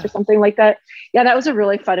 8 minutes or something like that. Yeah, that was a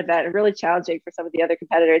really fun event and really challenging for some of the other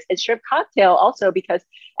competitors. And shrimp cocktail also because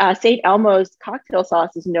St. Elmo's cocktail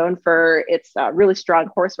sauce is known for its really strong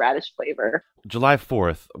horseradish flavor. July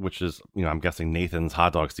 4th, which is, I'm guessing Nathan's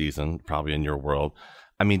hot dog season, probably in your world.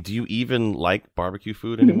 I mean, do you even like barbecue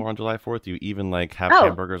food anymore on July 4th? Do you even like have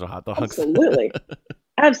hamburgers or hot dogs? Absolutely.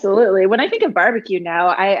 Absolutely. When I think of barbecue now,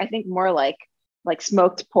 I think more like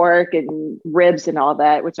smoked pork and ribs and all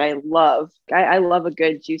that, which I love. I love a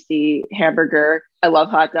good juicy hamburger. I love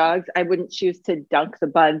hot dogs. I wouldn't choose to dunk the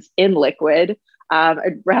buns in liquid.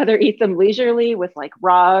 I'd rather eat them leisurely with like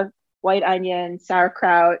raw white onion,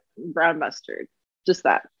 sauerkraut, brown mustard. Just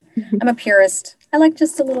that. I'm a purist. I like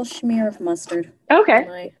just a little smear of mustard.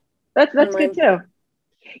 Okay. That's good too.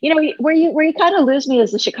 Where you kind of lose me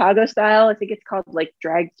is the Chicago style. I think it's called like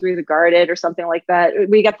dragged through the garden or something like that.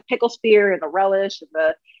 We got the pickle spear and the relish and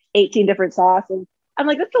the 18 different sauces. I'm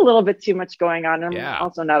like, that's a little bit too much going on. I'm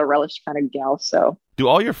also not a relish kind of gal. So do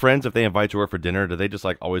all your friends, if they invite you over for dinner, do they just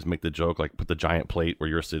like always make the joke, like put the giant plate where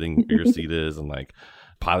you're sitting, where your seat is, and like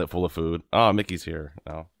pile it full of food? Oh, Mickey's here.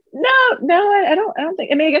 No, I don't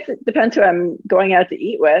think. I mean, I guess it depends who I'm going out to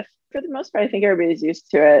eat with. For the most part, I think everybody's used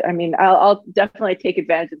to it. I mean, I'll definitely take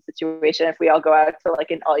advantage of the situation if we all go out to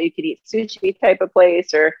like an all-you-can-eat sushi type of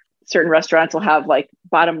place, or certain restaurants will have like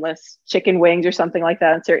bottomless chicken wings or something like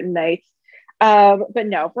that on certain nights. But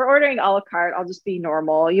no, if we're ordering a la carte, I'll just be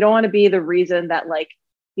normal. You don't want to be the reason that like,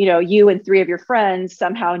 you and 3 of your friends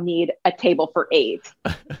somehow need a table for 8.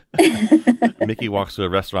 Miki walks to a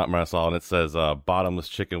restaurant, Marisol, and it says bottomless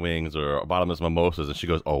chicken wings or bottomless mimosas, and she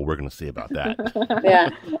goes, "Oh, we're going to see about that." Yeah.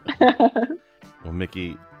 Well,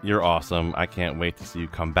 Miki, you're awesome. I can't wait to see you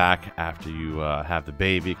come back after you have the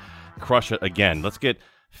baby. Crush it again. Let's get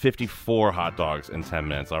 54 hot dogs in 10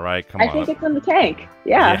 minutes, all right? Come on. I think it's in the tank.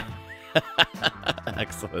 Yeah.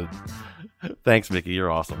 Excellent. Thanks, Miki.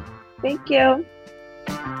 You're awesome. Thank you.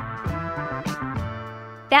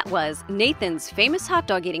 That was Nathan's famous hot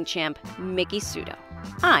dog eating champ, Miki Sudo.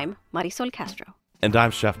 I'm Marisol Castro. And I'm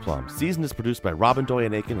Chef Plum. Season is produced by Robin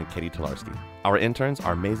Doyen-Aiken and Katie Tolarski. Our interns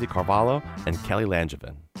are Maisie Carvalho and Kelly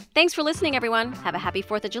Langevin. Thanks for listening, everyone. Have a happy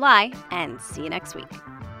 4th of July, and see you next week.